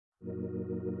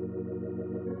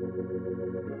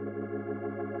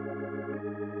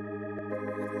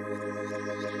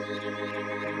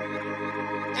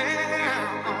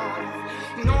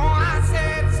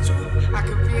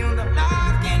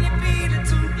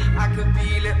could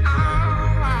feel it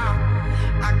all.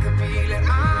 I could feel it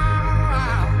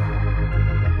all.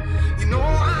 You know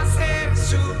I said it's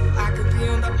true. I could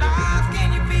feel the love.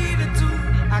 Can you feel it too?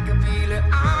 I could feel it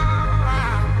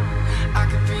all. I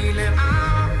could feel it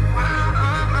all.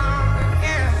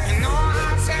 Yeah. You know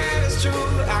I said it's true.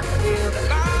 I could feel the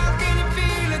love. Can you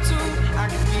feel it too? I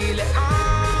could feel it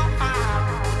all.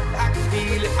 I could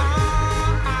feel it all.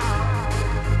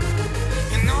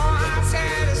 You know I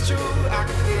said it's true. I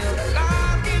could feel the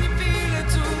love. Can you feel it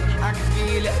too? I could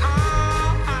feel it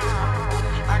all.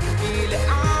 I could feel it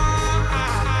all.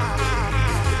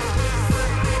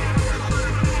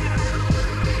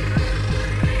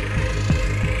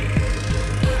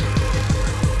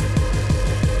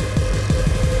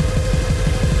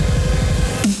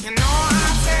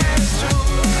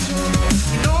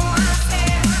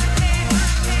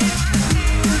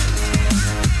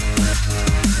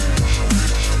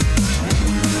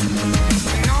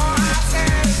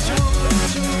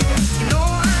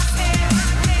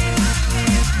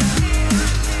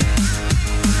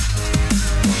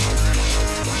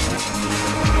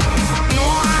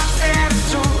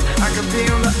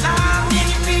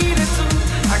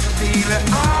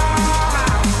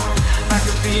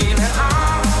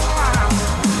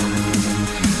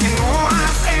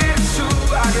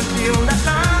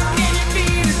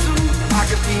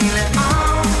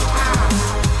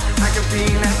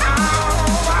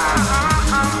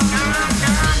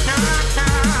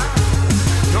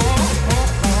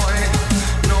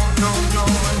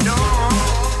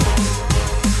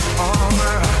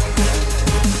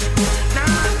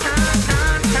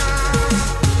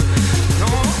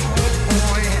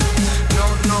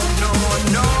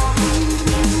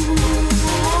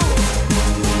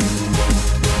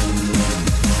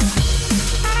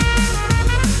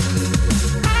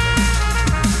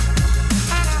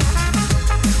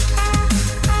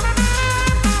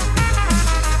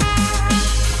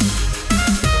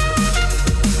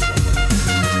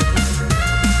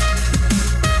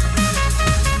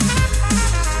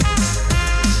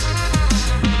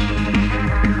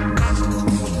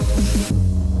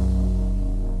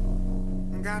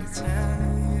 Gotta tell you.